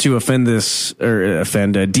don't want to defend this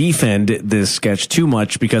sketch too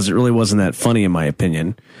much because it really wasn't that funny in my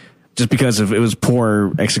opinion. Just because it was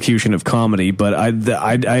poor execution of comedy, but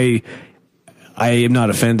I am not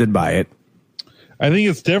offended by it. I think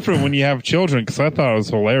it's different when you have children because I thought it was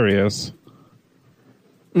hilarious.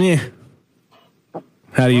 Yeah.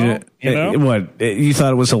 How do you know? What you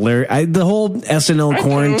thought it was hilarious? The whole SNL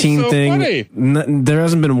quarantine thing. There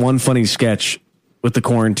hasn't been one funny sketch with the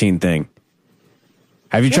quarantine thing.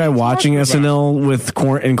 Have you tried watching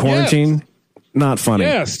SNL in quarantine? Yes. Not funny.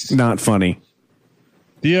 Yes, not funny.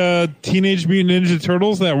 The Teenage Mutant Ninja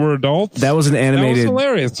Turtles that were adults. That was an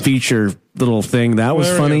animated feature little thing. That was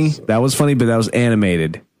funny. That was funny, but that was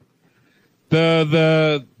animated.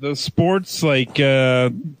 The sports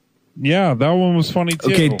that one was funny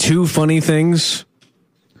too. Okay, 2 funny things.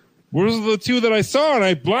 Where's the 2 that I saw? And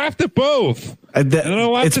I laughed at both.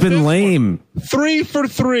 It's been lame. 3 for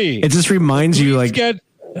 3. It just reminds you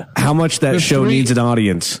how much that show needs an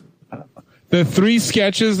audience. The 3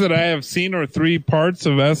 sketches that I have seen are 3 parts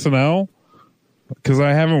of SNL because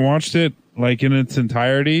I haven't watched it in its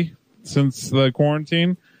entirety since the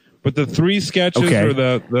quarantine. But the 3 sketches are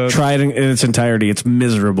the try it in its entirety. It's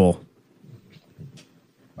miserable.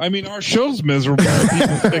 I mean, our show's miserable.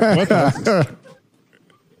 People stick with us.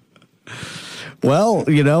 Well,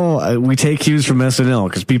 we take cues from SNL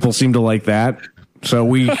because people seem to like that. So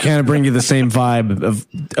we kind of bring you the same vibe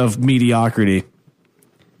of mediocrity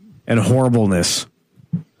and horribleness.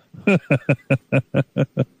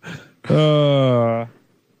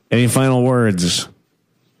 Any final words?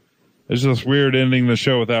 It's just weird ending the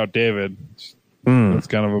show without David. It's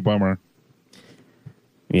kind of a bummer.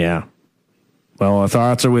 Yeah. Well, our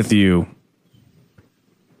thoughts are with you.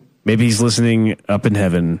 Maybe he's listening up in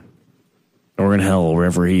heaven or in hell,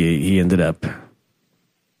 wherever he ended up.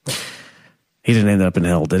 He didn't end up in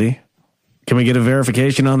hell, did he? Can we get a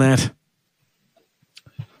verification on that?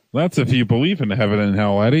 That's if you believe in heaven and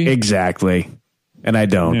hell, Eddie. Exactly. And I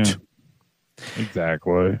don't. Yeah.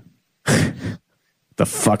 Exactly. The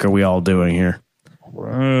fuck are we all doing here?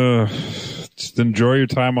 Just enjoy your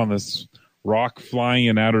time on this rock flying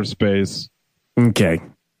in outer space. Okay.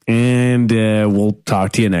 And we'll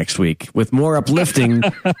talk to you next week with more uplifting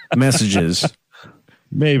messages.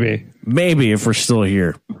 Maybe. Maybe if we're still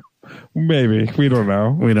here. Maybe. We don't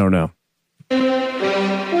know. We don't know.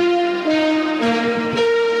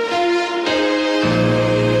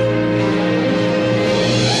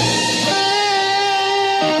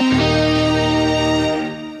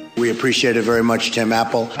 We appreciate it very much, Tim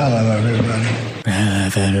Apple. I love everybody.